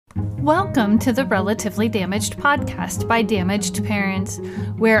Welcome to the Relatively Damaged podcast by Damaged Parents,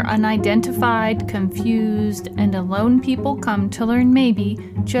 where unidentified, confused, and alone people come to learn maybe,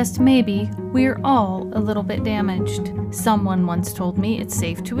 just maybe, we're all a little bit damaged. Someone once told me it's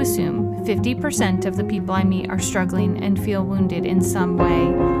safe to assume 50% of the people I meet are struggling and feel wounded in some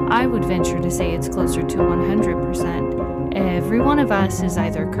way. I would venture to say it's closer to 100%. Every one of us is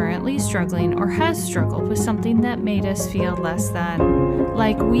either currently struggling or has struggled with something that made us feel less than.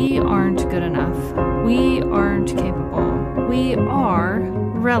 Like we aren't good enough. We aren't capable. We are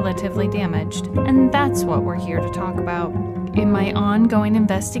relatively damaged. And that's what we're here to talk about. In my ongoing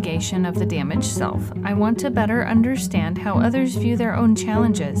investigation of the damaged self, I want to better understand how others view their own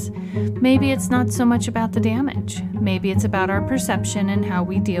challenges. Maybe it's not so much about the damage. Maybe it's about our perception and how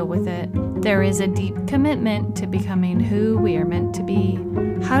we deal with it. There is a deep commitment to becoming who we are meant to be.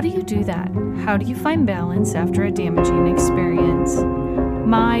 How do you do that? How do you find balance after a damaging experience?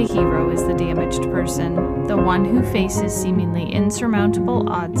 My hero is the damaged person, the one who faces seemingly insurmountable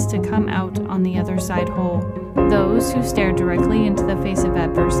odds to come out on the other side whole. Those who stare directly into the face of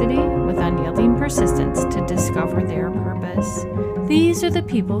adversity with unyielding persistence to discover their purpose. These are the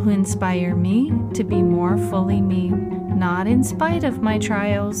people who inspire me to be more fully me, not in spite of my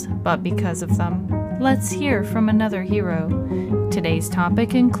trials, but because of them. Let's hear from another hero. Today's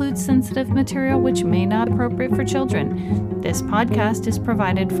topic includes sensitive material which may not be appropriate for children. This podcast is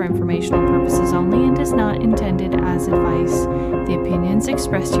provided for informational purposes only and is not intended as advice. The opinions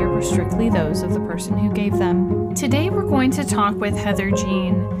expressed here were strictly those of the person who gave them. Today we're going to talk with Heather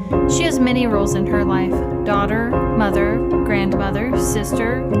Jean. She has many roles in her life: daughter, mother, grandmother,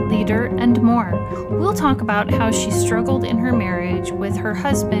 sister, leader, and more. We'll talk about how she struggled in her marriage with her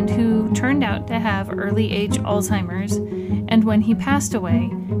husband who turned out to have early age Alzheimer's, and when he passed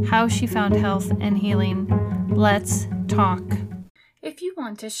away, how she found health and healing. Let's talk. If you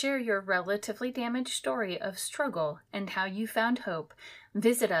want to share your relatively damaged story of struggle and how you found hope,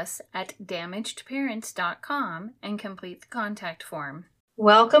 visit us at damagedparents.com and complete the contact form.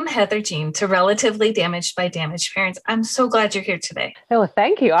 Welcome, Heather Jean, to Relatively Damaged by Damaged Parents. I'm so glad you're here today. Oh,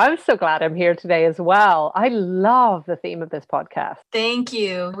 thank you. I'm so glad I'm here today as well. I love the theme of this podcast. Thank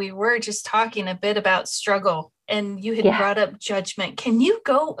you. We were just talking a bit about struggle, and you had brought up judgment. Can you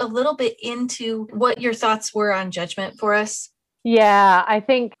go a little bit into what your thoughts were on judgment for us? Yeah, I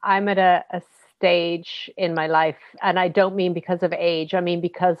think I'm at a stage in my life, and I don't mean because of age. I mean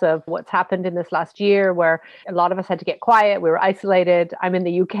because of what's happened in this last year where a lot of us had to get quiet. We were isolated. I'm in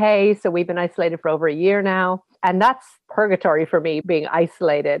the UK, so we've been isolated for over a year now. And that's purgatory for me, being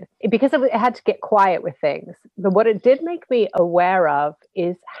isolated, because I had to get quiet with things. But what it did make me aware of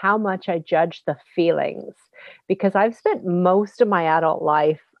is how much I judge the feelings, because I've spent most of my adult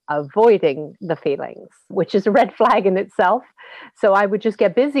life avoiding the feelings, which is a red flag in itself. So I would just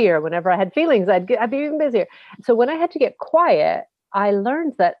get busier. Whenever I had feelings, I'd be even busier. So when I had to get quiet, I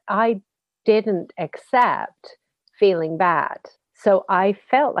learned that I didn't accept feeling bad. So I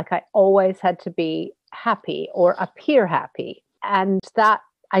felt like I always had to be happy or appear happy. And that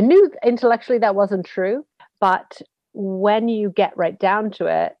I knew intellectually that wasn't true. But when you get right down to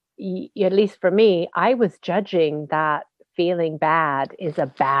it, at least for me, I was judging that feeling bad is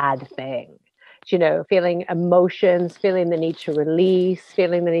a bad thing. You know, feeling emotions, feeling the need to release,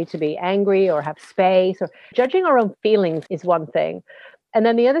 feeling the need to be angry or have space, or judging our own feelings is one thing. And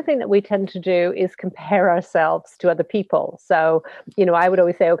then the other thing that we tend to do is compare ourselves to other people. So, you know, I would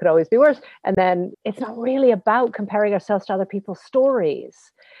always say, oh, it could always be worse. And then it's not really about comparing ourselves to other people's stories.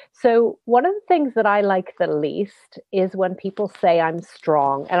 So one of the things that I like the least is when people say I'm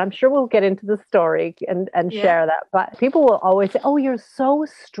strong. And I'm sure we'll get into the story and share that. But people will always say, oh, you're so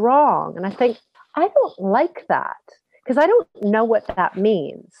strong. And I think, I don't like that because I don't know what that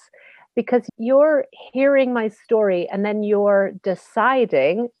means. Because you're hearing my story and then you're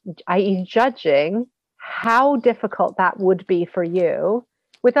deciding, i.e. judging, how difficult that would be for you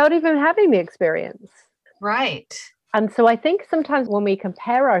without even having the experience. Right. And so I think sometimes when we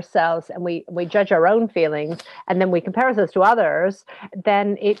compare ourselves and we judge our own feelings and then we compare ourselves to others,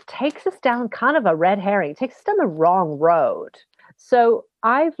 then it takes us down kind of a red herring. It takes us down the wrong road. So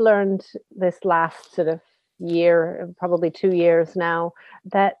I've learned this last sort of year, probably 2 years now,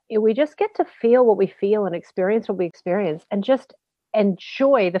 that we just get to feel what we feel and experience what we experience and just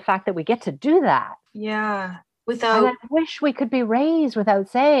enjoy the fact that we get to do that. Yeah. And I wish we could be raised without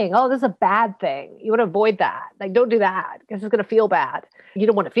saying, oh, this is a bad thing. You want to avoid that. Like, don't do that because it's going to feel bad. You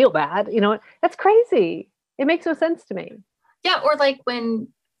don't want to feel bad. You know, that's crazy. It makes no sense to me. Yeah. Or like when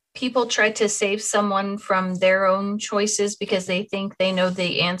people try to save someone from their own choices because they think they know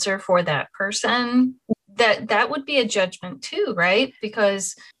the answer for that person, that would be a judgment too, right?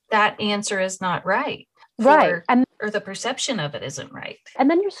 Because that answer is not right. Right. Or the perception of it isn't right. And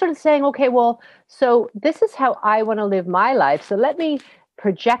then you're sort of saying, okay, well, so this is how I want to live my life. So let me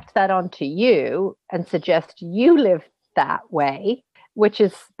project that onto you and suggest you live that way, which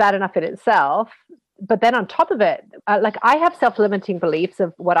is bad enough in itself. But then on top of it, like I have self-limiting beliefs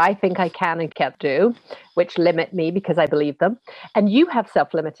of what I think I can and can't do, which limit me because I believe them. And you have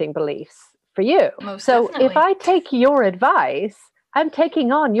self-limiting beliefs for you. Most so definitely. If I take your advice, I'm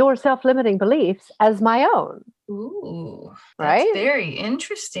taking on your self-limiting beliefs as my own. Ooh, right? That's very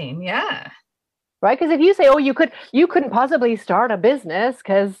interesting. Yeah. Right? Because if you say, oh, you couldn't possibly start a business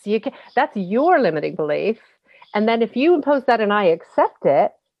because that's your limiting belief. And then if you impose that and I accept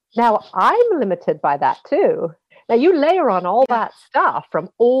it, now I'm limited by that too. Now you layer on all that stuff from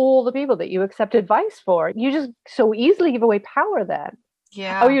all the people that you accept advice for. You just so easily give away power then.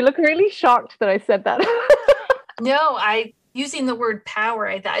 Yeah. Oh, you look really shocked that I said that. No, using the word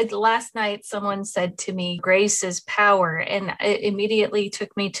power. Last night, someone said to me, grace is power. And it immediately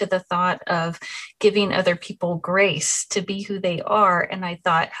took me to the thought of giving other people grace to be who they are. And I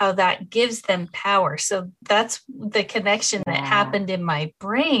thought how that gives them power. So that's the connection that happened in my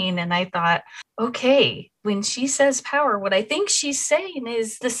brain. And I thought, okay, when she says power, what I think she's saying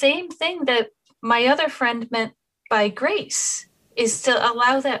is the same thing that my other friend meant by grace, is to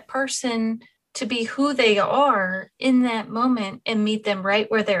allow that person to be who they are in that moment and meet them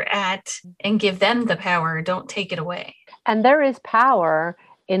right where they're at and give them the power. Don't take it away. And there is power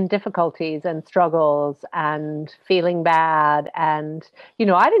in difficulties and struggles and feeling bad. And,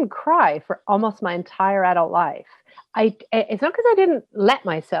 I didn't cry for almost my entire adult life. It's not because I didn't let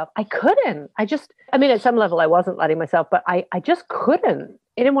myself. I couldn't. At some level I wasn't letting myself, but I just couldn't.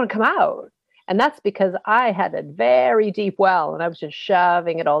 It didn't want to come out. And that's because I had a very deep well and I was just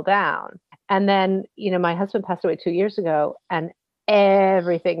shoving it all down. And then, my husband passed away 2 years ago and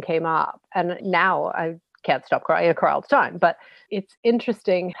everything came up. And now I can't stop crying. I cry all the time. But it's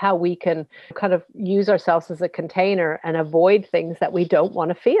interesting how we can kind of use ourselves as a container and avoid things that we don't want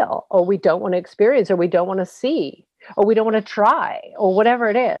to feel or we don't want to experience or we don't want to see or we don't want to try or whatever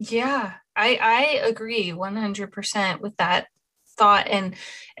it is. Yeah, I agree 100% with that thought. And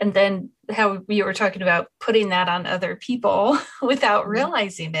then how you were talking about putting that on other people without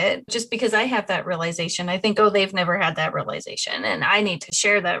realizing it. Just because I have that realization, I think, oh, they've never had that realization and I need to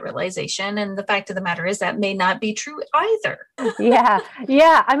share that realization. And the fact of the matter is that may not be true either. Yeah.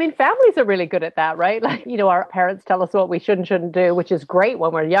 Families are really good at that, right? Like, our parents tell us what we should and shouldn't do, which is great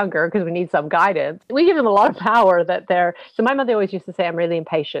when we're younger because we need some guidance. We give them a lot of power so my mother always used to say, I'm really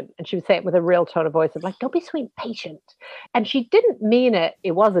impatient. And she would say it with a real tone of voice of like, don't be so impatient. And she didn't mean it.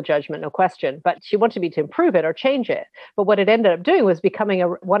 It was a judgment, no question, but she wanted me to improve it or change it. But what it ended up doing was becoming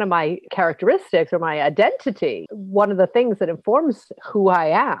one of my characteristics or my identity, one of the things that informs who I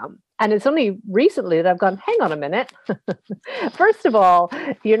am. And it's only recently that I've gone, hang on a minute. First of all,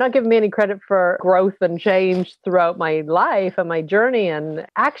 you're not giving me any credit for growth and change throughout my life and my journey. And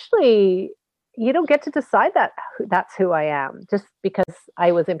actually, you don't get to decide that that's who I am just because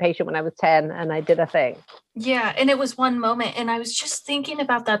I was impatient when I was 10 and I did a thing. Yeah. And it was one moment. And I was just thinking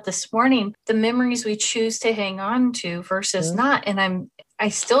about that this morning, the memories we choose to hang on to versus not. And I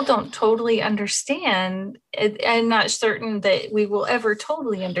still don't totally understand. I'm not certain that we will ever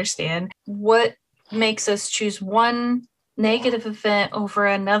totally understand what makes us choose one negative event over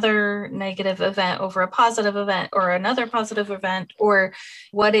another negative event, over a positive event or another positive event, or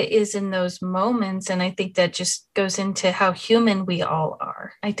what it is in those moments. And I think that just goes into how human we all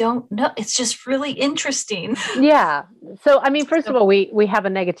are. I don't know. It's just really interesting. Yeah. So, first of all, we have a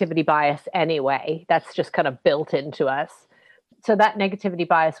negativity bias anyway. That's just kind of built into us. So that negativity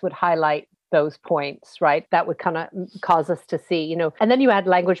bias would highlight those points, right? That would kind of cause us to see, and then you add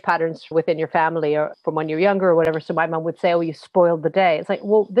language patterns within your family or from when you're younger or whatever. So my mom would say, oh, you spoiled the day. It's like,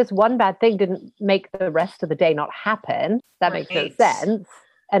 well, this one bad thing didn't make the rest of the day not happen. That makes no sense.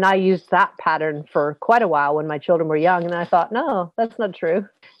 And I used that pattern for quite a while when my children were young. And I thought, no, that's not true.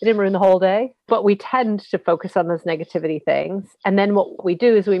 It didn't ruin the whole day. But we tend to focus on those negativity things. And then what we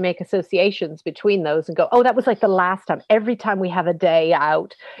do is we make associations between those and go, oh, that was like the last time. Every time we have a day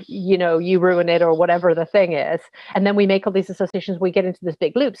out, you ruin it or whatever the thing is. And then we make all these associations. We get into this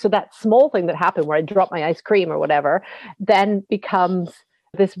big loop. So that small thing that happened where I dropped my ice cream or whatever, then becomes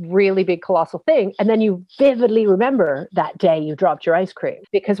this really big colossal thing. And then you vividly remember that day you dropped your ice cream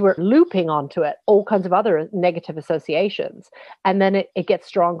because we're looping onto it, all kinds of other negative associations. And then it gets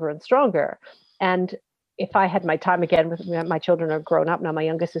stronger and stronger. And if I had my time again, my children are grown up now, my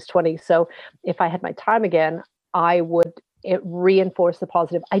youngest is 20. So if I had my time again, I would it reinforced the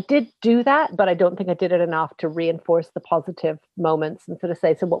positive. I did do that, but I don't think I did it enough to reinforce the positive moments and sort of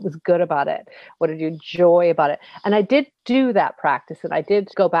say, so what was good about it? What did you enjoy about it? And I did do that practice, and I did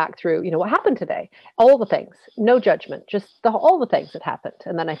go back through, what happened today, all the things, no judgment, just all the things that happened.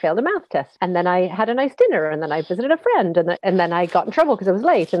 And then I failed a math test, and then I had a nice dinner, and then I visited a friend, and then I got in trouble because I was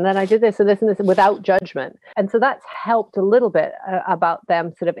late, and then I did this and this and this without judgment. And so that's helped a little bit about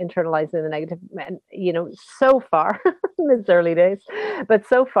them sort of internalizing the negative. And so far in its early days, but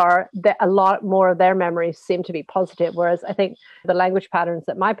so far a lot more of their memories seem to be positive, whereas I think the language patterns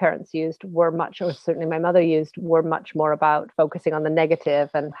that my parents used were much, or certainly my mother used, were much more about focusing on the negative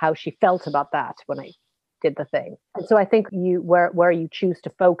and how she felt about that when I did the thing. And so I think where you choose to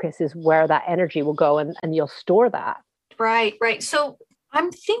focus is where that energy will go, and you'll store that. Right. So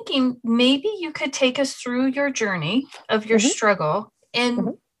I'm thinking maybe you could take us through your journey of your struggle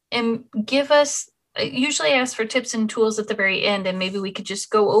and give us, I usually ask for tips and tools at the very end, and maybe we could just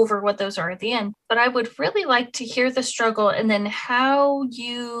go over what those are at the end. But I would really like to hear the struggle and then how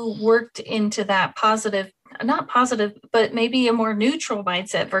you worked into that positive, not positive, but maybe a more neutral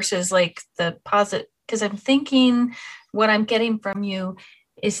mindset versus like the positive. Because I'm thinking what I'm getting from you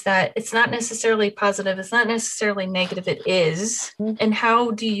is that it's not necessarily positive. It's not necessarily negative. It is. And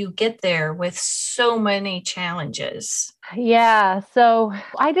how do you get there with so many challenges? Yeah. So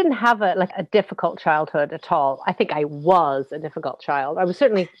I didn't have a difficult childhood at all. I think I was a difficult child. I was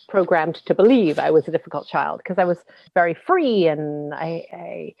certainly programmed to believe I was a difficult child because I was very free, and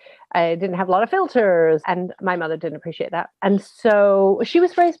I didn't have a lot of filters, and my mother didn't appreciate that. And so she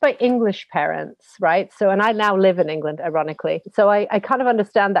was raised by English parents, right? So, and I now live in England, ironically. So I kind of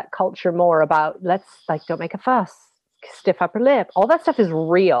understand that culture more about don't make a fuss. Stiff upper lip, all that stuff is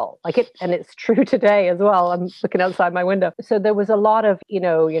real, and it's true today as well. I'm looking outside my window. So there was a lot of,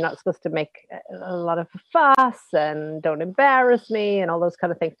 you're not supposed to make a lot of fuss and don't embarrass me and all those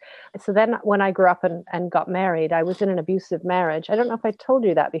kind of things. So then when I grew up and got married, I was in an abusive marriage. I don't know if I told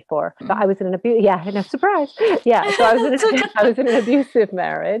you that before, but I was in an surprise. Yeah. So I was in an abusive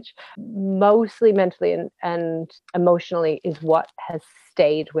marriage, mostly mentally and emotionally is what has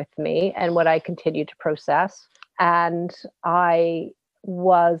stayed with me and what I continue to process. And I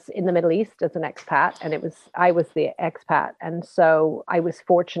was in the Middle East as an expat, and I was the expat. And so I was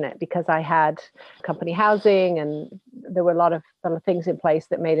fortunate because I had company housing, and there were a lot of things in place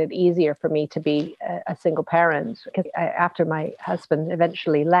that made it easier for me to be a single parent. Because after my husband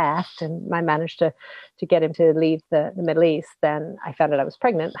eventually left and I managed to get him to leave the Middle East, then I found out I was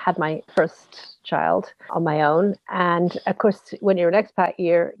pregnant, had my first child on my own. And of course, when you're an expat,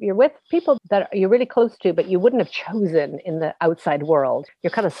 you're with people that you're really close to, but you wouldn't have chosen in the outside world. Your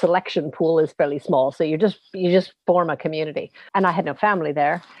kind of selection pool is fairly small. So you just form a community. And I had no family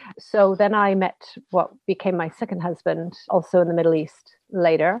there. So then I met what became my second husband, also in the Middle East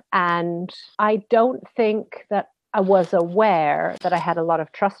later. And I don't think that I was aware that I had a lot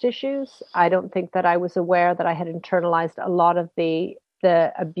of trust issues. I don't think that I was aware that I had internalized a lot of the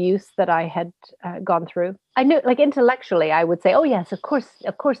abuse that I had gone through. I knew, intellectually, I would say, oh yes, of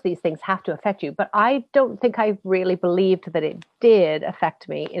course these things have to affect you. But I don't think I really believed that it did affect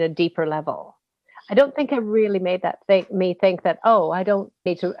me in a deeper level. I don't think it really made me think that, oh, I don't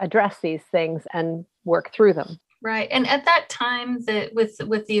need to address these things and work through them. Right. And at that time,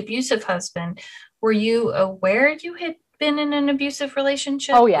 with the abusive husband, were you aware you had been in an abusive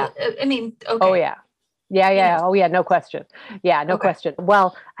relationship? Oh yeah. I mean, okay. Oh yeah. Yeah. Oh yeah. No question. Yeah. No question.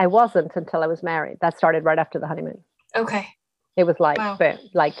 Well, I wasn't until I was married. That started right after the honeymoon. Okay. It was like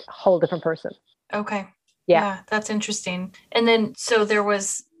a whole different person. Okay. Yeah. That's interesting. And then, so there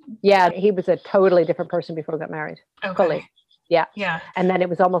was. Yeah. He was a totally different person before we got married. Okay. Fully. Yeah. Yeah. And then it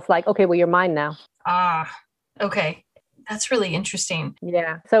was almost like, okay, well, you're mine now. Ah, okay. That's really interesting.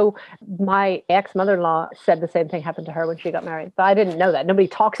 Yeah. So my ex-mother-in-law said the same thing happened to her when she got married. But I didn't know that. Nobody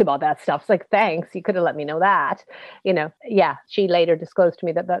talks about that stuff. It's like, thanks. You could have let me know that. Yeah. She later disclosed to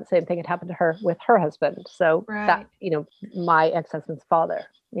me that same thing had happened to her with her husband. So that, my ex-husband's father.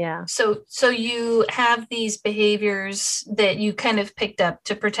 Yeah. So you have these behaviors that you kind of picked up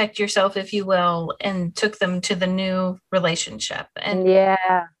to protect yourself, if you will, and took them to the new relationship. And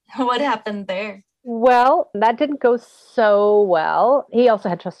yeah. What happened there? Well, that didn't go so well. He also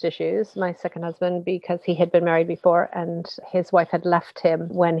had trust issues, my second husband, because he had been married before and his wife had left him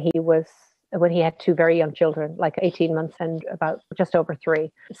when he had two very young children, like 18 months and about just over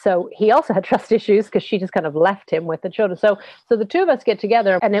 3. So he also had trust issues because she just kind of left him with the children. So the two of us get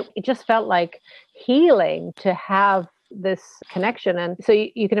together, and it just felt like healing to have this connection. And so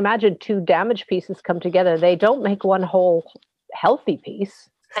you can imagine two damaged pieces come together. They don't make one whole healthy piece.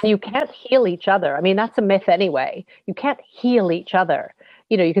 And you can't heal each other. I mean, that's a myth anyway. You can't heal each other.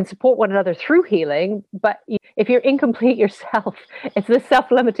 You can support one another through healing, but if you're incomplete yourself, it's this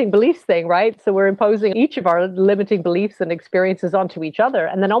self-limiting beliefs thing, right? So we're imposing each of our limiting beliefs and experiences onto each other,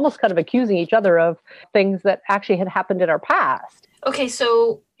 and then almost kind of accusing each other of things that actually had happened in our past. Okay,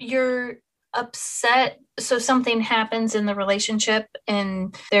 so you're upset. So something happens in the relationship,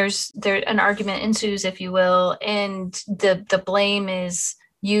 and there's an argument ensues, if you will, and the blame is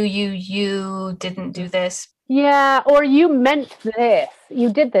you didn't do this. Yeah, or you meant this.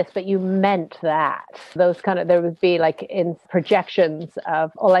 You did this, but you meant that. Those kind of, there would be like in projections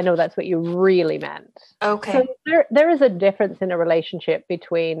of, oh, I know that's what you really meant. Okay. So there is a difference in a relationship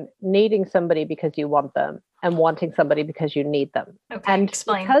between needing somebody because you want them and wanting somebody because you need them. Okay, and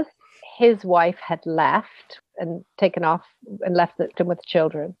explain. Because his wife had left and taken off and left him with the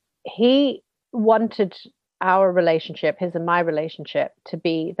children, he wanted our relationship, his and my relationship, to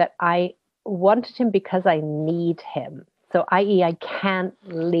be that I wanted him because I need him. So, i.e., I can't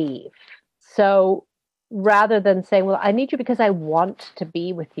leave. So rather than saying, well, I need you because I want to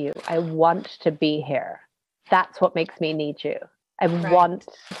be with you, I want to be here. That's what makes me need you. I want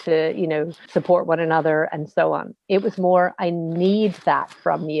to, support one another and so on. It was more, I need that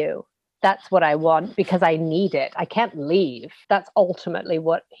from you. That's what I want because I need it. I can't leave. That's ultimately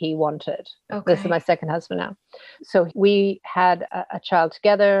what he wanted. Okay. This is my second husband now. So we had a child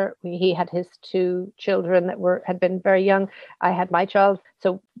together. He had his 2 children that had been very young. I had my child.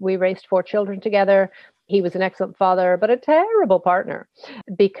 So we raised 4 children together. He was an excellent father, but a terrible partner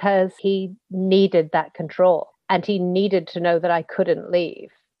because he needed that control and he needed to know that I couldn't leave.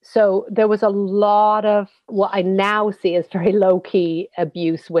 So there was a lot of what I now see as very low-key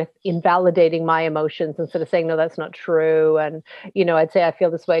abuse with invalidating my emotions instead of saying, no, that's not true. And, I'd say, I feel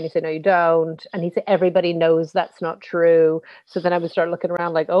this way. And he'd say, no, you don't. And he'd say, everybody knows that's not true. So then I would start looking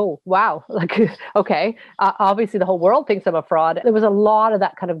around like, oh, wow. Like, okay, obviously the whole world thinks I'm a fraud. There was a lot of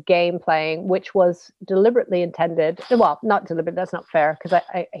that kind of game playing, which was deliberately intended. Well, not deliberate. That's not fair because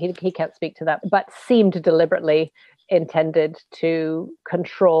he can't speak to that, but seemed deliberately intended to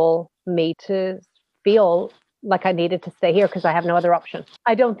control me to feel like I needed to stay here because I have no other option.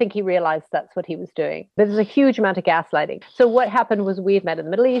 I don't think he realized that's what he was doing. There's a huge amount of gaslighting. So what happened was we had met in the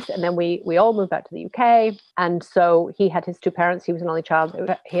Middle East and then we all moved back to the UK. And so he had his 2 parents. He was an only child.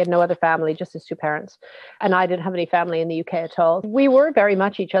 He had no other family, just his 2 parents. And I didn't have any family in the UK at all. We were very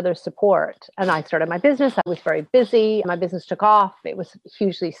much each other's support. And I started my business. I was very busy. My business took off. It was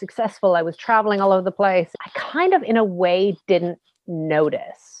hugely successful. I was traveling all over the place. I kind of, in a way, didn't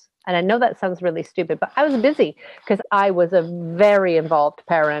notice. And I know that sounds really stupid, but I was busy because I was a very involved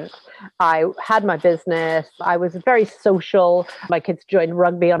parent. I had my business. I was very social. My kids joined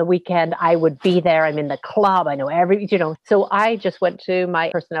rugby on a weekend. I would be there. I'm in the club. I know So I just went to my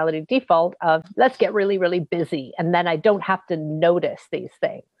personality default of let's get really, really busy. And then I don't have to notice these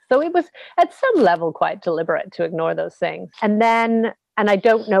things. So it was at some level quite deliberate to ignore those things. And I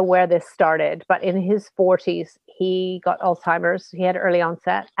don't know where this started, but in his 40s, he got Alzheimer's. He had early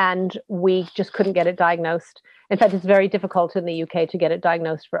onset and we just couldn't get it diagnosed. In fact, it's very difficult in the UK to get it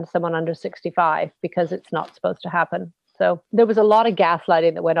diagnosed for someone under 65 because it's not supposed to happen. So there was a lot of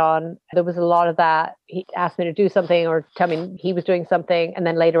gaslighting that went on. There was a lot of that. He asked me to do something or tell me he was doing something. And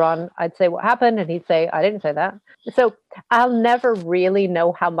then later on, I'd say what happened. And he'd say, I didn't say that. So I'll never really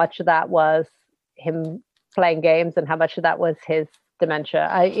know how much of that was him playing games and how much of that was his dementia.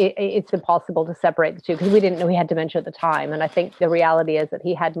 It's impossible to separate the two because we didn't know he had dementia at the time. And I think the reality is that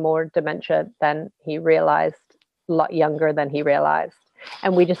he had more dementia than he realized, a lot younger than he realized.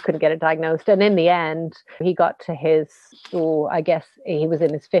 And we just couldn't get it diagnosed. And in the end, he got to I guess he was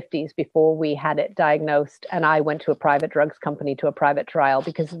in his 50s before we had it diagnosed. And I went to a private drugs company to a private trial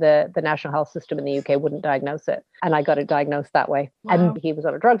because the National Health System in the UK wouldn't diagnose it. And I got it diagnosed that way. Wow. And he was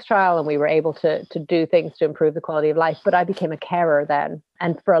on a drugs trial and we were able to do things to improve the quality of life. But I became a carer then.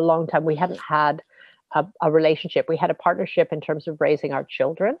 And for a long time, we hadn't had a relationship. We had a partnership in terms of raising our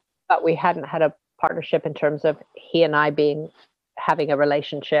children, but we hadn't had a partnership in terms of he and I having a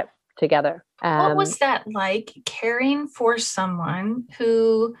relationship together. What was that like, caring for someone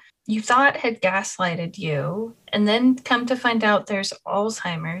who you thought had gaslighted you and then come to find out there's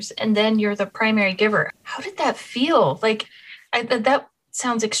Alzheimer's and then you're the primary giver? How did that feel? Like that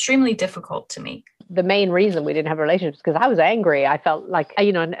sounds extremely difficult to me. The main reason we didn't have a relationship is because I was angry. I felt like,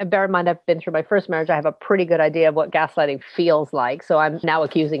 and bear in mind, I've been through my first marriage. I have a pretty good idea of what gaslighting feels like. So I'm now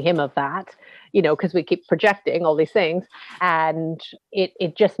accusing him of that, because we keep projecting all these things. And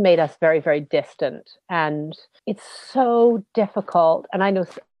it just made us very, very distant. And it's so difficult. And I know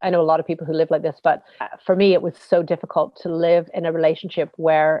I know a lot of people who live like this, but for me, it was so difficult to live in a relationship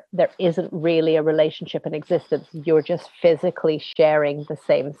where there isn't really a relationship in existence. You're just physically sharing the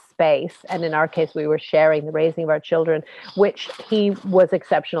same space. And in our case, we were sharing the raising of our children, which he was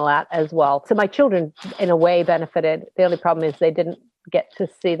exceptional at as well. So my children, in a way, benefited. The only problem is they didn't get to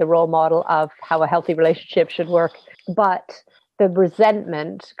see the role model of how a healthy relationship should work. But the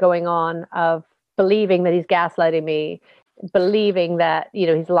resentment going on of believing that he's gaslighting me, believing that,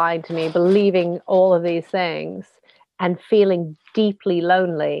 he's lying to me, believing all of these things, and feeling deeply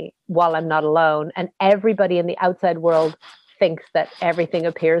lonely while I'm not alone. And everybody in the outside world thinks that everything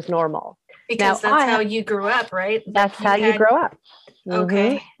appears normal. Because that's how you grew up, right? That's how you grow up.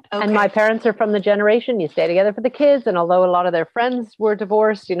 Okay. Mm-hmm. And my parents are from the generation, you stay together for the kids. And although a lot of their friends were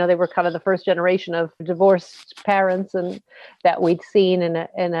divorced, they were kind of the first generation of divorced parents, and that we'd seen in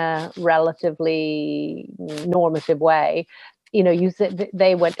a relatively normative way.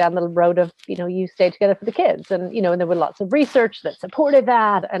 They went down the road of, you stay together for the kids. And, and there were lots of research that supported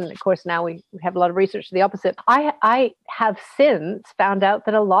that. And of course, now we have a lot of research to the opposite. I have since found out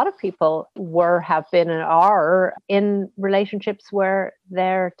that a lot of people have been and are in relationships where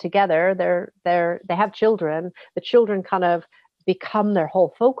they're together, they have children, the children kind of become their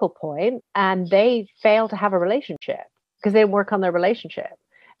whole focal point, and they fail to have a relationship because they didn't work on their relationship.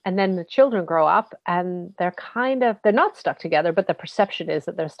 And then the children grow up and they're not stuck together, but the perception is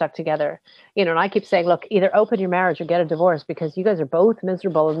that they're stuck together. And I keep saying, look, either open your marriage or get a divorce, because you guys are both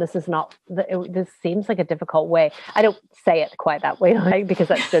miserable. And this seems like a difficult way. I don't say it quite that way, right? Because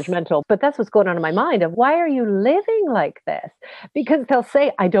that's judgmental, but that's what's going on in my mind of, why are you living like this? Because they'll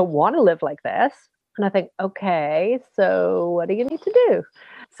say, I don't want to live like this. And I think, okay, so what do you need to do?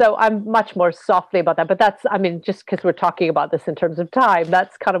 So I'm much more softly about that. But just because we're talking about this in terms of time,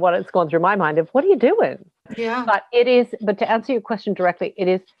 that's kind of what it's going through my mind of, what are you doing? Yeah. But to answer your question directly, it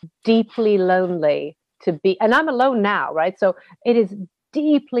is deeply lonely to be, and I'm alone now, right? So it is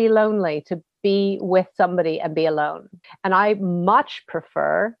deeply lonely to be with somebody and be alone. And I much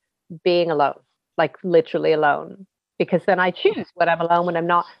prefer being alone, like literally alone. Because then I choose when I'm alone, when I'm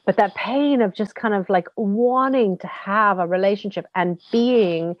not. But that pain of just kind of like wanting to have a relationship and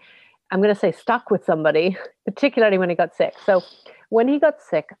being, I'm going to say, stuck with somebody, particularly when he got sick. So when he got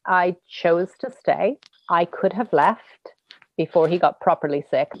sick, I chose to stay. I could have left before he got properly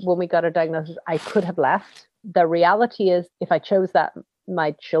sick. When we got a diagnosis, I could have left. The reality is, if I chose that,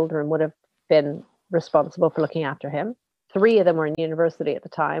 my children would have been responsible for looking after him. 3 of them were in university at the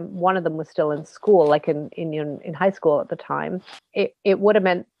time. 1 of them was still in school, like in high school at the time. It would have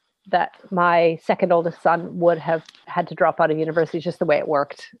meant that my second oldest son would have had to drop out of university, just the way it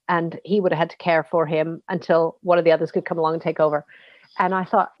worked. And he would have had to care for him until one of the others could come along and take over. And I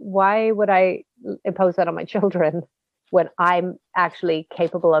thought, why would I impose that on my children when I'm actually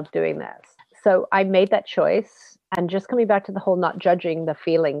capable of doing this? So I made that choice. And just coming back to the whole not judging the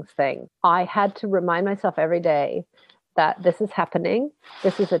feelings thing, I had to remind myself every day that this is happening.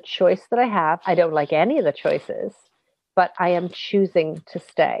 This is a choice that I have. I don't like any of the choices, but I am choosing to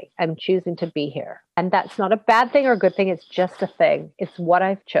stay. I'm choosing to be here. And that's not a bad thing or a good thing. It's just a thing. It's what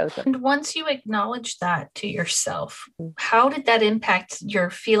I've chosen. And once you acknowledge that to yourself, how did that impact your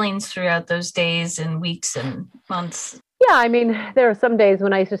feelings throughout those days and weeks and months? Yeah, I mean, there are some days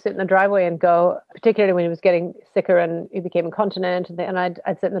when I used to sit in the driveway and go, particularly when he was getting sicker and he became incontinent, and I'd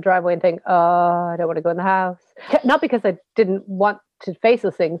sit in the driveway and think, oh, I don't want to go in the house. Not because I didn't want to face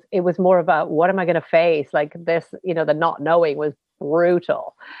those things. It was more about, what am I going to face? Like this, the not knowing was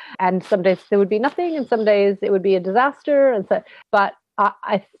brutal. And some days there would be nothing, and some days it would be a disaster. And so, but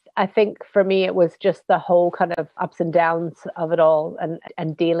I think for me, it was just the whole kind of ups and downs of it all,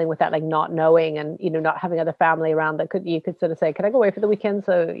 and dealing with that, like not knowing, and, not having other family around that you could sort of say, can I go away for the weekend?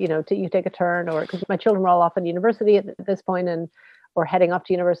 So, you take a turn, or because my children were all off in university at this point, or heading off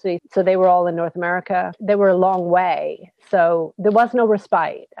to university. So they were all in North America. They were a long way. So there was no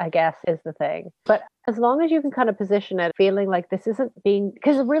respite, I guess, is the thing. But as long as you can kind of position it, feeling like this isn't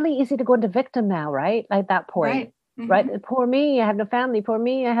because it's really easy to go into victim now, right? Like that point. Right. Mm-hmm. Right? Poor me, I have no family. Poor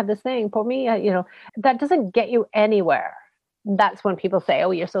me, I have this thing. Poor me, that doesn't get you anywhere. That's when people say,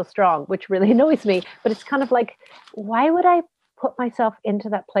 oh, you're so strong, which really annoys me. But it's kind of like, why would I put myself into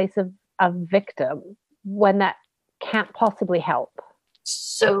that place of victim when that can't possibly help?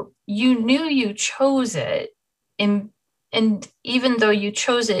 So you knew you chose it, and even though you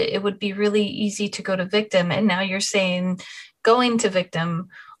chose it, it would be really easy to go to victim. And now you're saying going to victim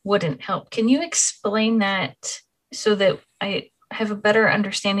wouldn't help. Can you explain that so that I have a better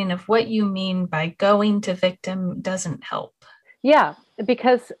understanding of what you mean by going to victim doesn't help? Yeah,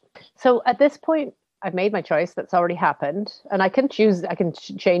 because so at this point, I've made my choice. That's already happened. And I can choose, I can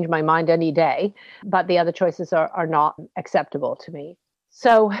change my mind any day, but the other choices are not acceptable to me.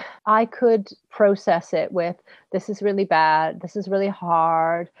 So I could process it with, this is really bad. This is really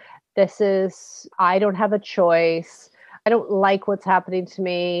hard. I don't have a choice. I don't like what's happening to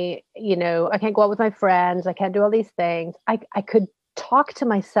me. I can't go out with my friends. I can't do all these things. I could talk to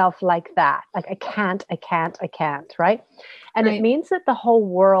myself like that. Like, I can't, right? And Right. It means that the whole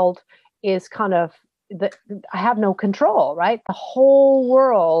world is kind of, I have no control, right? The whole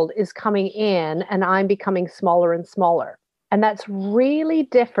world is coming in and I'm becoming smaller and smaller. And that's really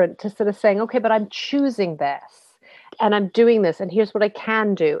different to sort of saying, okay, but I'm choosing this and I'm doing this, and here's what I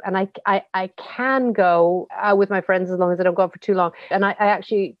can do. And I can go out with my friends as long as I don't go out for too long. And I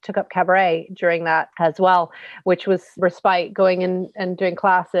actually took up cabaret during that as well, which was respite, going in and doing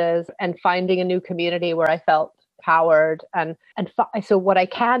classes and finding a new community where I felt empowered. So what I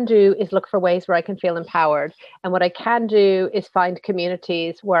can do is look for ways where I can feel empowered. And what I can do is find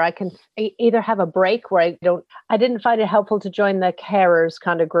communities where I can either have a break where I didn't find it helpful to join the carers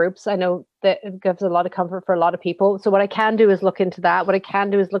kind of groups. I know that it gives a lot of comfort for a lot of people. So what I can do is look into that. What I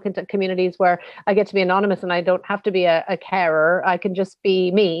can do is look into communities where I get to be anonymous and I don't have to be a carer. I can just be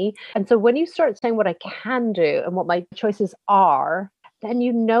me. And so when you start saying what I can do and what my choices are, then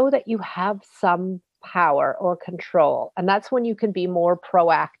you know that you have some power or control. And that's when you can be more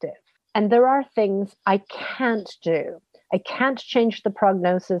proactive. And there are things I can't do. I can't change the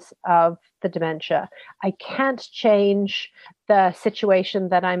prognosis of the dementia. I can't change the situation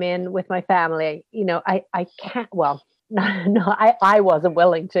that I'm in with my family. I can't, well, no, I wasn't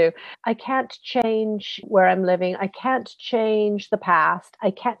willing to. I can't change where I'm living. I can't change the past.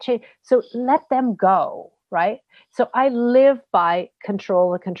 I can't change. So let them go, right? So I live by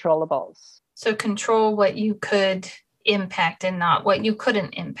control the controllables. So control what you could impact and not what you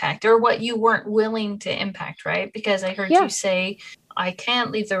couldn't impact, or what you weren't willing to impact, right? Because I heard you say, I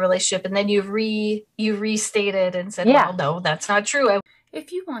can't leave the relationship, and then you restated and said, well, no, that's not true.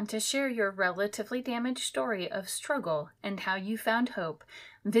 If you want to share your relatively damaged story of struggle and how you found hope,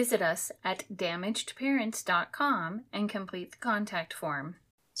 visit us at damagedparents.com and complete the contact form.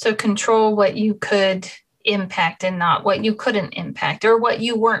 So control what you could impact and not what you couldn't impact, or what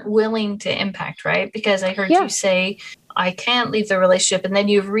you weren't willing to impact, right? Because I heard you say, I can't leave the relationship, and then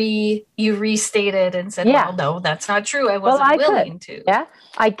you restated and said, well, no, that's not true. I wasn't willing to. Yeah,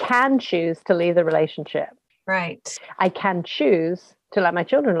 I can choose to leave the relationship. Right. I can choose to let my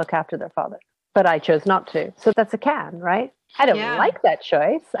children look after their father, but I chose not to. So that's a can, right? I don't like that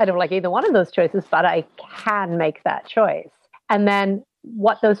choice. I don't like either one of those choices, but I can make that choice. And then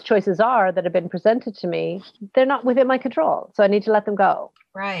what those choices are that have been presented to me, they're not within my control. So I need to let them go.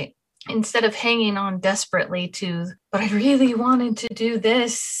 Right. Instead of hanging on desperately to, but I really wanted to do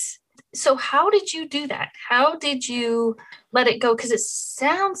this. So how did you do that? How did you let it go? Because it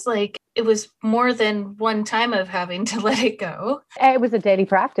sounds like it was more than one time of having to let it go. It was a daily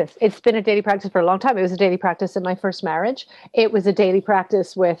practice. It's been a daily practice for a long time. It was a daily practice in my first marriage. It was a daily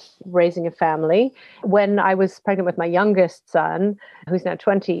practice with raising a family. When I was pregnant with my youngest son, who's now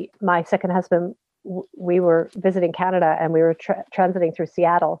 20, my second husband, we were visiting Canada and we were transiting through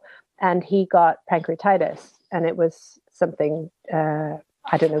Seattle, and he got pancreatitis, and it was something,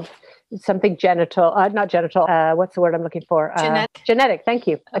 I don't know, something genital, not genital. What's the word I'm looking for? Genetic. Thank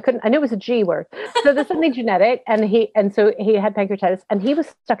you. I knew it was a G word. So there's something genetic, and so he had pancreatitis, and he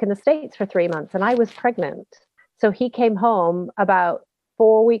was stuck in the States for 3 months, and I was pregnant. So he came home about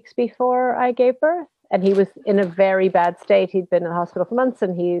 4 weeks before I gave birth, and he was in a very bad state. He'd been in the hospital for months,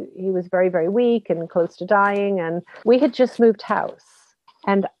 and he was very, very weak and close to dying. And we had just moved house.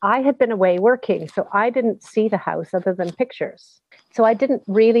 And I had been away working, so I didn't see the house other than pictures. So I didn't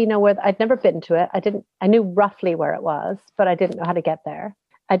really know I'd never been to it. I knew roughly where it was, but I didn't know how to get there.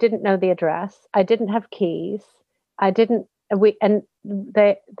 I didn't know the address. I didn't have keys. The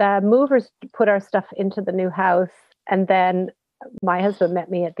movers put our stuff into the new house. And then my husband met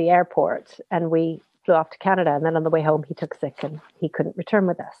me at the airport, and we flew off to Canada. And then on the way home, he took sick and he couldn't return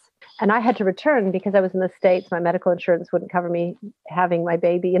with us. And I had to return because I was in the States. My medical insurance wouldn't cover me having my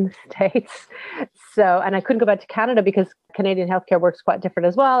baby in the States. And I couldn't go back to Canada because Canadian healthcare works quite different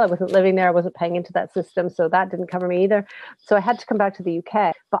as well. I wasn't living there. I wasn't paying into that system. So that didn't cover me either. So I had to come back to the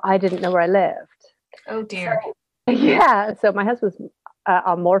UK, but I didn't know where I lived. Oh, dear. So my husband's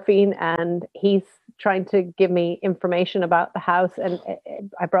on morphine, and he's trying to give me information about the house. And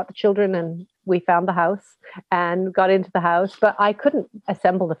I brought the children and we found the house and got into the house, but I couldn't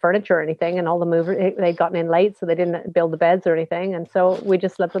assemble the furniture or anything. And all the movers, they'd gotten in late, so they didn't build the beds or anything. And so we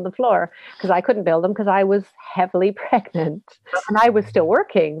just slept on the floor because I couldn't build them because I was heavily pregnant and I was still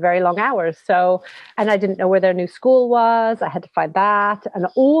working very long hours. So, and I didn't know where their new school was. I had to find that and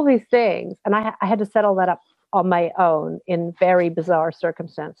all these things. And I had to set all that up on my own in very bizarre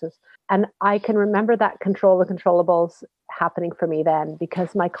circumstances. And I can remember that control the controllables happening for me then,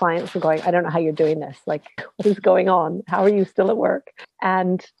 because my clients were going, I don't know how you're doing this. Like, what is going on? How are you still at work?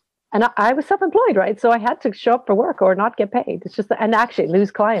 And I was self-employed, right? So I had to show up for work or not get paid. It's just, and actually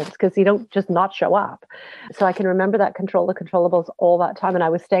lose clients because you don't just not show up. So I can remember that control the controllables all that time. And I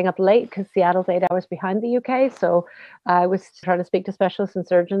was staying up late because Seattle's 8 hours behind the UK. So I was trying to speak to specialists and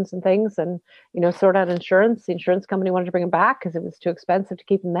surgeons and things and, sort out insurance. The insurance company wanted to bring him back because it was too expensive to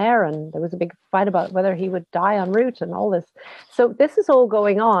keep him there. And there was a big fight about whether he would die en route and all this. So this is all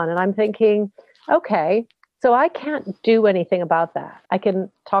going on. And I'm thinking, okay, so I can't do anything about that. I can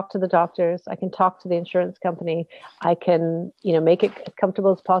talk to the doctors. I can talk to the insurance company. I can, make it as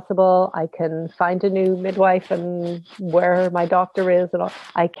comfortable as possible. I can find a new midwife and where my doctor is and all.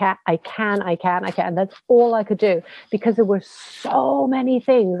 I can. And that's all I could do because there were so many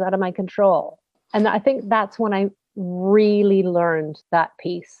things out of my control. And I think that's when I really learned that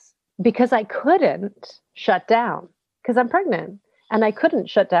piece, because I couldn't shut down because I'm pregnant, and I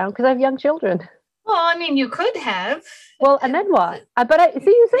couldn't shut down because I have young children. Well, I mean, you could have. Well, and then what? But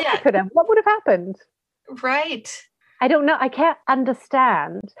you said I could have. What would have happened? Right. I don't know. I can't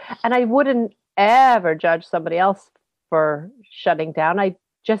understand. And I wouldn't ever judge somebody else for shutting down. I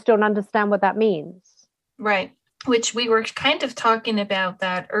just don't understand what that means. Right. Which we were kind of talking about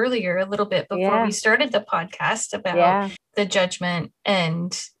that earlier a little bit before we started the podcast about the judgment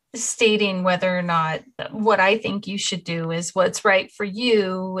and stating whether or not what I think you should do is what's right for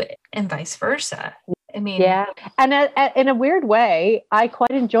you and vice versa. I mean, and in a weird way, I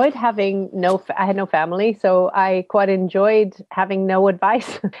quite enjoyed having I had no family, so I quite enjoyed having no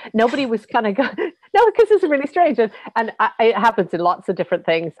advice. Nobody was kind of no, because it's really strange, and it happens in lots of different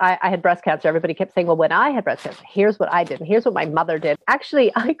things. I had breast cancer. Everybody kept saying, well, when I had breast cancer, here's what I did, and here's what my mother did.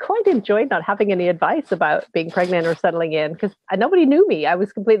 Actually, I quite enjoyed not having any advice about being pregnant or settling in, because nobody knew me. I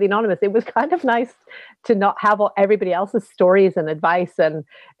was completely anonymous. It was kind of nice to not have everybody else's stories and advice and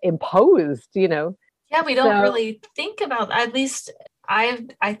imposed, Yeah, we don't really think about, at least I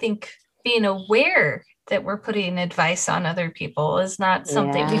think being aware that we're putting advice on other people is not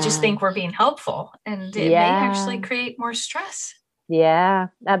something we just think we're being helpful, and it may actually create more stress. Yeah,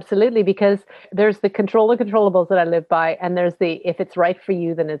 absolutely. Because there's the control the controllables that I live by, and there's the, if it's right for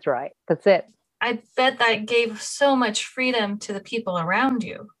you, then it's right. That's it. I bet that gave so much freedom to the people around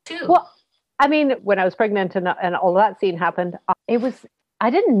you too. Well, I mean, when I was pregnant and all that scene happened, I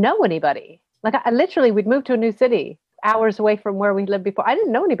didn't know anybody. Like I literally, we'd moved to a new city hours away from where we lived before. I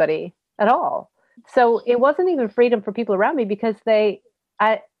didn't know anybody at all. So it wasn't even freedom for people around me because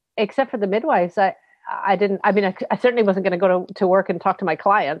except for the midwives, I certainly wasn't going to go to work and talk to my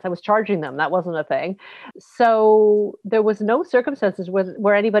clients. I was charging them. That wasn't a thing. So there was no circumstances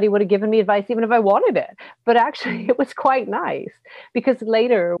where anybody would have given me advice, even if I wanted it. But actually, it was quite nice because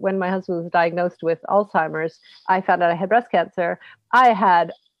later, when my husband was diagnosed with Alzheimer's, I found out I had breast cancer. I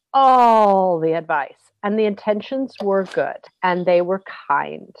had all the advice, and the intentions were good and they were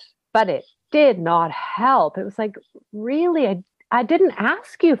kind, but it did not help. It was like, really, I didn't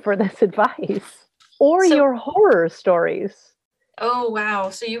ask you for this advice or your horror stories. Oh, wow.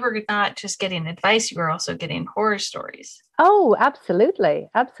 So you were not just getting advice, you were also getting horror stories. Oh, absolutely.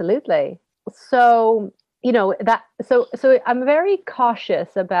 Absolutely. So, so I'm very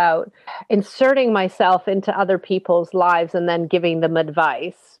cautious about inserting myself into other people's lives and then giving them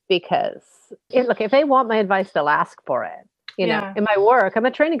advice, because if they want my advice, they'll ask for it. In my work, I'm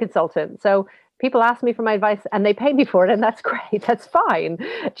a training consultant. So people ask me for my advice and they pay me for it, and that's great. That's fine.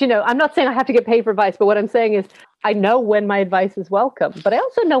 I'm not saying I have to get paid for advice, but what I'm saying is I know when my advice is welcome, but I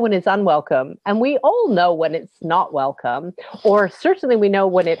also know when it's unwelcome. And we all know when it's not welcome, or certainly we know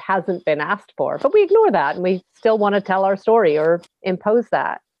when it hasn't been asked for, but we ignore that and we still want to tell our story or impose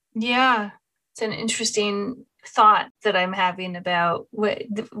that. Yeah. It's an interesting thought that I'm having about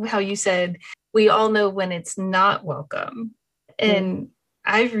how you said, we all know when it's not welcome. And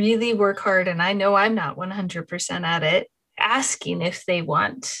I really work hard, and I know I'm not 100% at it, asking if they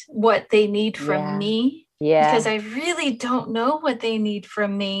want what they need from me. Yeah. Because I really don't know what they need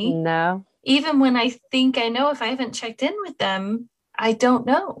from me. No. Even when I think I know, if I haven't checked in with them, I don't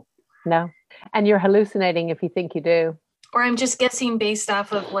know. No. And you're hallucinating if you think you do. Or I'm just guessing based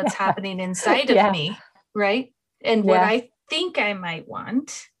off of what's happening inside of Yeah. me, right? And what I think I might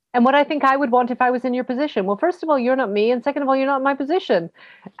want. And what I think I would want if I was in your position. Well, first of all, you're not me. And second of all, you're not in my position.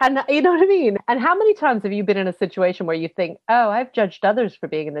 And you know what I mean? And how many times have you been in a situation where you think, oh, I've judged others for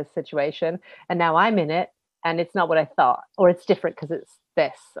being in this situation, and now I'm in it, and it's not what I thought, or it's different because it's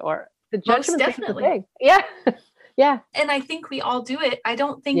this, or the judgment is the thing. Yeah. Yeah. And I think we all do it. I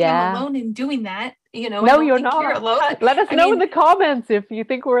don't think I'm alone in doing that. You know, no, I don't you're think not. You're alone. Let us know in the comments if you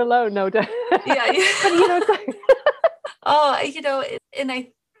think we're alone. No, don't. Yeah. But you know, it's like you know, and I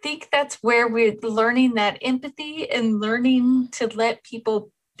think that's where we're learning that empathy and learning to let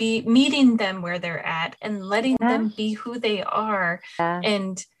people be, meeting them where they're at and letting them be who they are.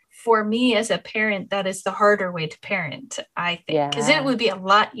 And for me as a parent, that is the harder way to parent, I think, because it would be a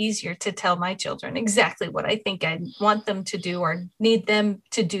lot easier to tell my children exactly what I think I want them to do or need them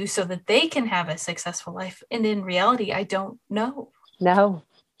to do so that they can have a successful life. And in reality, I don't know.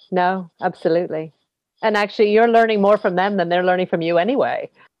 No, absolutely. And actually, you're learning more from them than they're learning from you anyway.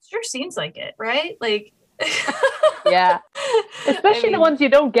 Sure seems like it, right? Like, yeah. Especially the ones you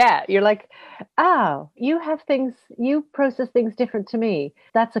don't get. You're like, oh, you have things, you process things different to me.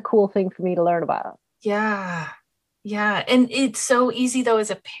 That's a cool thing for me to learn about. Yeah. Yeah. And it's so easy though,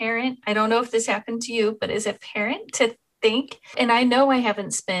 as a parent, I don't know if this happened to you, but as a parent to think, and I know I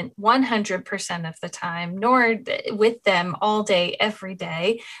haven't spent 100% of the time, nor with them all day, every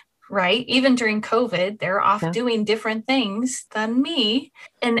day, right? Even during COVID, they're off doing different things than me.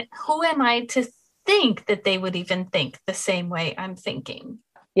 And who am I to think that they would even think the same way I'm thinking?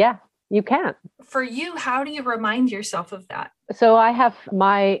 Yeah, you can't. For you, how do you remind yourself of that? So I have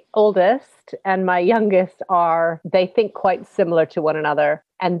my oldest and my youngest they think quite similar to one another,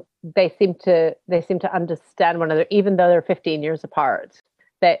 and they seem to understand one another, even though they're 15 years apart.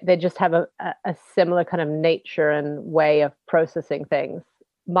 They just have a similar kind of nature and way of processing things.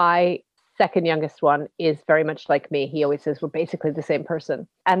 My second youngest one is very much like me. He always says we're basically the same person.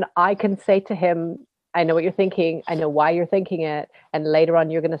 And I can say to him, I know what you're thinking. I know why you're thinking it. And later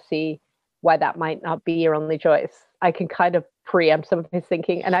on, you're going to see why that might not be your only choice. I can kind of preempt some of his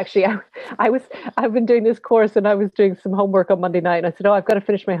thinking. And actually, I've been doing this course and I was doing some homework on Monday night. And I said, oh, I've got to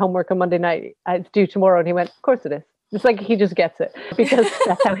finish my homework on Monday night. It's due tomorrow. And he went, of course it is. It's like he just gets it because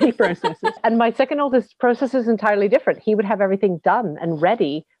that's how he processes. And my second oldest processes entirely different. He would have everything done and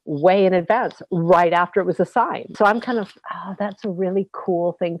ready way in advance, right after it was assigned. So I'm kind of, that's a really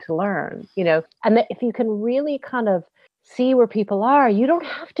cool thing to learn, you know. And that if you can really kind of see where people are, you don't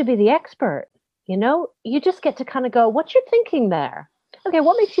have to be the expert, you know. You just get to kind of go, what's your thinking there? Okay,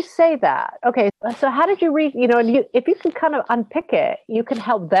 what makes you say that? Okay, so how did you read, you know, and if you can kind of unpick it, you can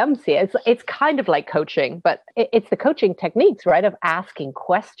help them see it. It's kind of like coaching, but it's the coaching techniques, right, of asking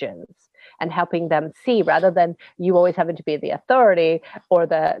questions and helping them see, rather than you always having to be the authority or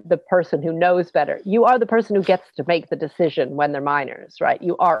the person who knows better. You are the person who gets to make the decision when they're minors, right?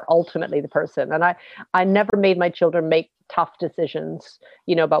 You are ultimately the person. And I never made my children make tough decisions,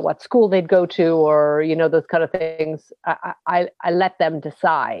 you know, about what school they'd go to or, you know, those kind of things. I let them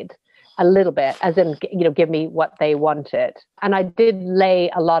decide a little bit, as in, you know, give me what they wanted. And I did lay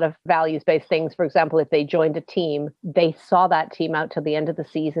a lot of values-based things. For example, if they joined a team, they saw that team out till the end of the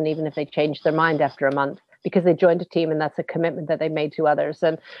season, even if they changed their mind after a month, because they joined a team and that's a commitment that they made to others.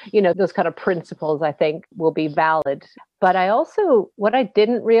 And, you know, those kind of principles, I think, will be valid. But I also, what I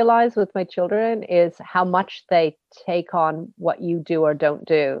didn't realize with my children is how much they take on what you do or don't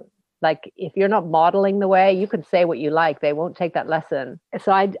do. Like, if you're not modeling the way, you can say what you like, they won't take that lesson.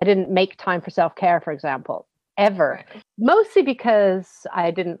 So I didn't make time for self-care, for example, ever. Right. Mostly because I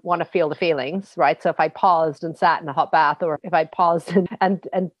didn't want to feel the feelings, right? So if I paused and sat in a hot bath, or if I paused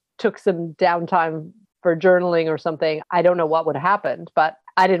and took some downtime for journaling or something, I don't know what would have happened, but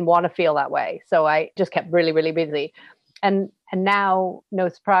I didn't want to feel that way. So I just kept really, really busy. And now, no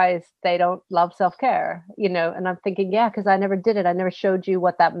surprise, they don't love self-care, you know, and I'm thinking, yeah, because I never did it. I never showed you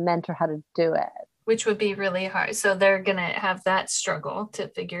what that meant or how to do it. Which would be really hard. So they're going to have that struggle to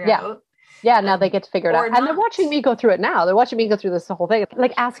figure out. Yeah, now they get to figure it out. And they're watching me go through it now. They're watching me go through this whole thing.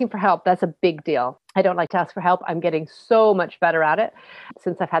 Like, asking for help, that's a big deal. I don't like to ask for help. I'm getting so much better at it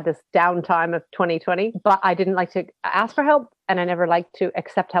since I've had this downtime of 2020. But I didn't like to ask for help, and I never liked to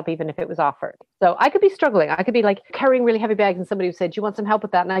accept help even if it was offered. So I could be struggling. I could be like carrying really heavy bags and somebody who said, do you want some help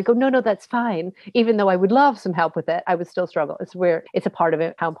with that? And I go, no, that's fine. Even though I would love some help with it, I would still struggle. It's weird. It's a part of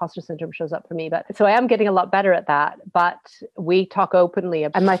it, how imposter syndrome shows up for me. But so I am getting a lot better at that. But we talk openly.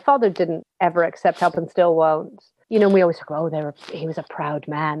 And my father didn't ever accept help and still won't. You know, we always talk, he was a proud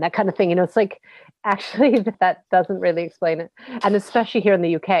man, that kind of thing. You know, it's like, actually, that doesn't really explain it. And especially here in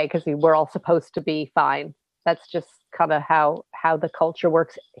the UK, because we're all supposed to be fine. That's just kind of how the culture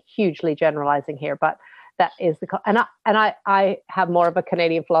works, hugely generalizing here, but that is I have more of a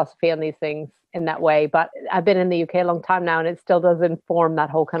Canadian philosophy on these things in that way, but I've been in the UK a long time now, and it still does inform that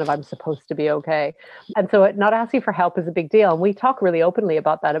whole kind of I'm supposed to be okay. And so not asking for help is a big deal. And we talk really openly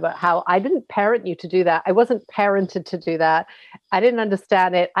about that, about how I didn't parent you to do that. I wasn't parented to do that. I didn't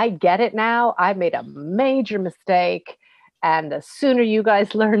understand it. I get it now. I made a major mistake. And the sooner you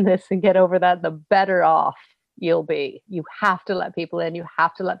guys learn this and get over that, the better off you'll be. You have to let people in. You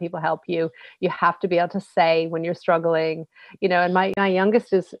have to let people help you. You have to be able to say when you're struggling, and my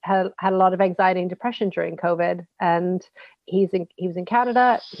youngest had a lot of anxiety and depression during COVID, and he was in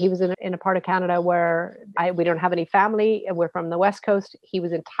Canada. He was in a part of Canada where we don't have any family. We're from the West Coast. He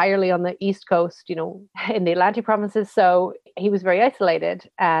was entirely on the East Coast, in the Atlantic provinces. So he was very isolated.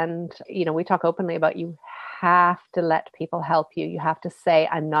 And, we talk openly about you have to let people help you. You have to say,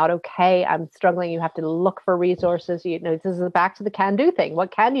 I'm not okay. I'm struggling. You have to look for resources. This is back to the can do thing.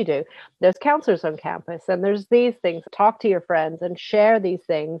 What can you do? There's counselors on campus and there's these things. Talk to your friends and share these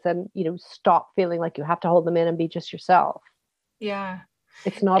things, and, stop feeling like you have to hold them in and be just yourself. Yeah.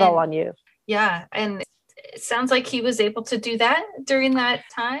 It's not all on you. Yeah. And it sounds like he was able to do that during that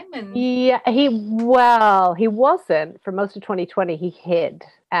time. And yeah, he wasn't for most of 2020. He hid.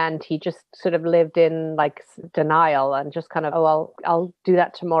 And he just sort of lived in like denial and just kind of, I'll do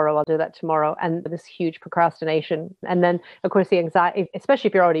that tomorrow. I'll do that tomorrow. And this huge procrastination. And then, of course, the anxiety, especially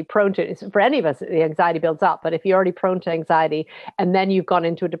if you're already prone to it, for any of us, the anxiety builds up. But if you're already prone to anxiety and then you've gone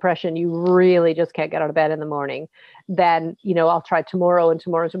into a depression, you really just can't get out of bed in the morning. Then, I'll try tomorrow and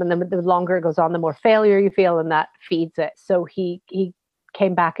tomorrow. And then the longer it goes on, the more failure you feel, and that feeds it. So he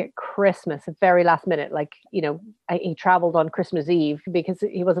came back at Christmas, at very last minute. Like, he traveled on Christmas Eve because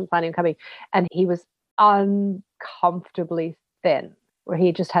he wasn't planning on coming. And he was uncomfortably thin, where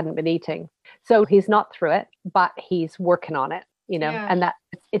he just hadn't been eating. So he's not through it, but he's working on it, and that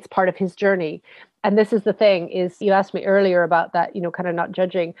it's part of his journey. And this is the thing is, you asked me earlier about that, kind of not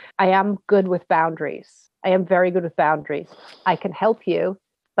judging. I am good with boundaries. I am very good with boundaries. I can help you,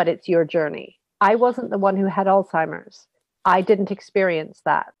 but it's your journey. I wasn't the one who had Alzheimer's. I didn't experience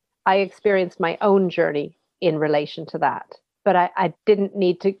that. I experienced my own journey in relation to that. But I didn't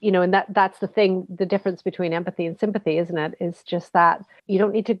need to, and that's the thing, the difference between empathy and sympathy, isn't it? Is just that you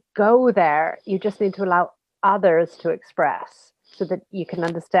don't need to go there. You just need to allow others to express so that you can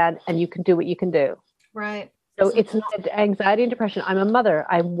understand and you can do what you can do. Right. So it's not anxiety and depression. I'm a mother.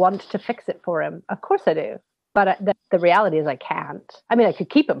 I want to fix it for him. Of course I do. But the reality is I can't. I mean, I could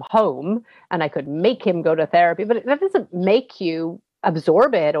keep him home and I could make him go to therapy, but that doesn't make you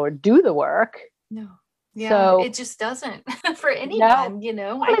absorb it or do the work. No. Yeah, so, it just doesn't for anyone,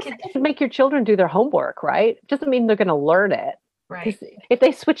 Well, I could make your children do their homework, right? It doesn't mean they're going to learn it. Right. If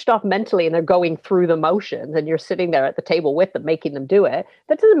they switched off mentally and they're going through the motions and you're sitting there at the table with them, making them do it,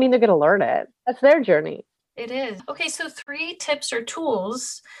 that doesn't mean they're going to learn it. That's their journey. It is. Okay, so 3 tips or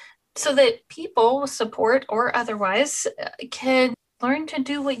tools so that people, support or otherwise, can learn to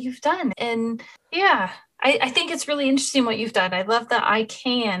do what you've done. And yeah, I think it's really interesting what you've done. I love the I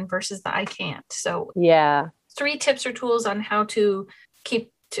can versus the I can't. So yeah, 3 tips or tools on how to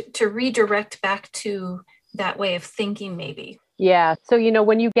keep to redirect back to that way of thinking, maybe. Yeah. So,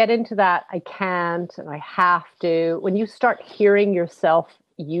 when you get into that, I can't and I have to, when you start hearing yourself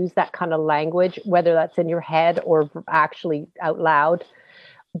use that kind of language, whether that's in your head or actually out loud,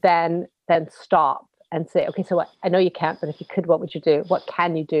 then stop and say, okay, so what, I know you can't, but if you could, what would you do? What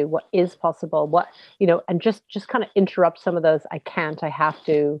can you do? What is possible? What, and just kind of interrupt some of those, I can't, I have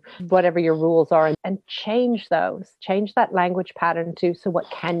to, whatever your rules are, and change those, change that language pattern to, so what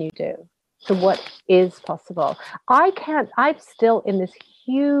can you do? So what is possible? I'm still in this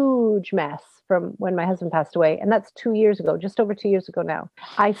huge mess from when my husband passed away. And that's 2 years ago, just over 2 years ago now.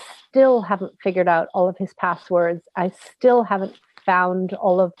 I still haven't figured out all of his passwords. I still haven't found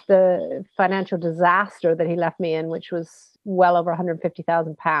all of the financial disaster that he left me in, which was well over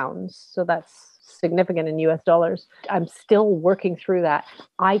 £150,000. So that's significant in US dollars. I'm still working through that.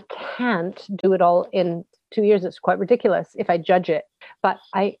 I can't do it all in 2 years. It's quite ridiculous if I judge it. But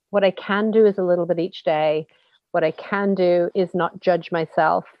what I can do is a little bit each day. What I can do is not judge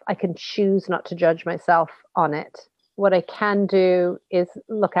myself. I can choose not to judge myself on it. What I can do is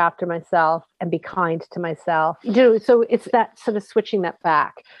look after myself and be kind to myself. So it's that sort of switching that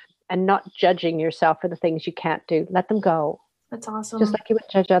back and not judging yourself for the things you can't do. Let them go. That's awesome. Just like you would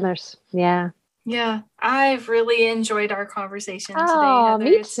judge others. Yeah. Yeah. I've really enjoyed our conversation today, Heather.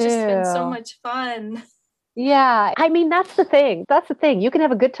 Me it's too. just been so much fun. Yeah. I mean, that's the thing. You can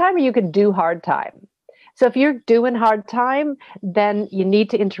have a good time or you can do hard time. So if you're doing hard time, then you need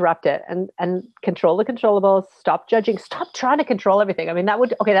to interrupt it and control the controllables, stop judging, stop trying to control everything. I mean,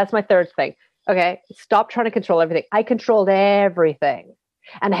 that's my third thing. Okay, stop trying to control everything. I controlled everything.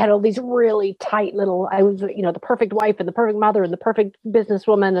 And I had all these really tight little, I was, the perfect wife and the perfect mother and the perfect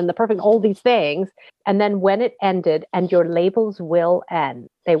businesswoman and the perfect, all these things. And then when it ended, and your labels will end,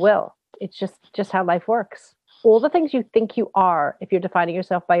 they will. It's just how life works. All the things you think you are, if you're defining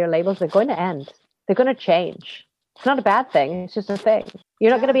yourself by your labels, they're going to end. They're going to change. It's not a bad thing. It's just a thing.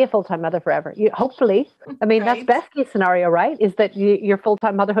 You're not going to be a full-time mother forever. Hopefully. I mean, Right. That's best case scenario, right? Is that your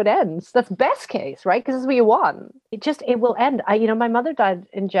full-time motherhood ends. That's best case, right? Because it's what you want. It will end. My mother died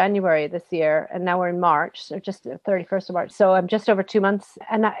in January this year, and now we're in March, so just the 31st of March. So I'm just over 2 months.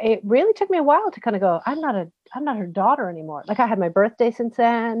 And it really took me a while to kind of go, I'm not her daughter anymore. Like, I had my birthday since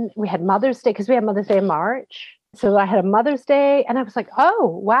then. We had Mother's Day, because we had Mother's Day in March. So I had a Mother's Day, and I was like,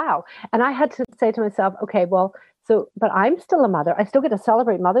 oh, wow. And I had to say to myself, okay, well, but I'm still a mother. I still get to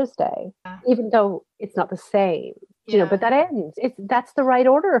celebrate Mother's Day, even though it's not the same, but that ends. That's the right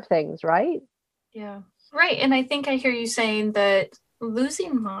order of things, right? Yeah. Right. And I think I hear you saying that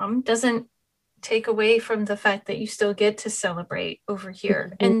losing mom doesn't take away from the fact that you still get to celebrate over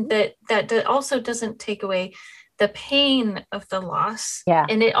here. Mm-hmm. And that also doesn't take away the pain of the loss. Yeah.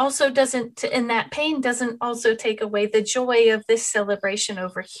 And it also doesn't, and that pain doesn't also take away the joy of this celebration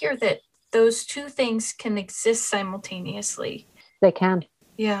over here, that those two things can exist simultaneously. They can.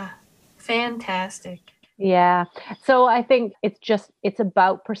 Yeah. Fantastic. Yeah. So I think it's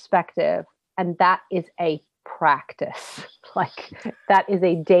about perspective, and that is a practice. Like, that is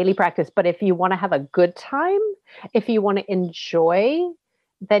a daily practice. But if you want to have a good time, if you want to enjoy,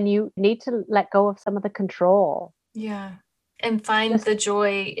 then you need to let go of some of the control. Yeah. And find the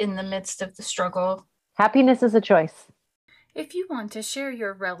joy in the midst of the struggle. Happiness is a choice. If you want to share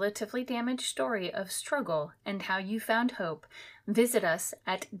your relatively damaged story of struggle and how you found hope, visit us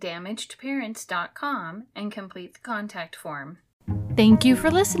at damagedparents.com and complete the contact form. Thank you for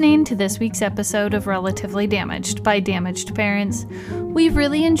listening to this week's episode of Relatively Damaged by Damaged Parents. We've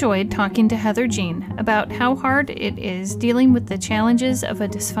really enjoyed talking to Heather Jean about how hard it is dealing with the challenges of a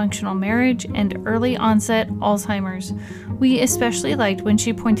dysfunctional marriage and early onset Alzheimer's. We especially liked when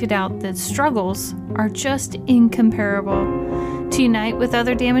she pointed out that struggles are just incomparable. To unite with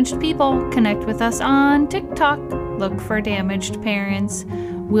other damaged people, connect with us on TikTok. Look for Damaged Parents.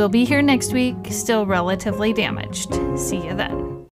 We'll be here next week, still relatively damaged. See you then.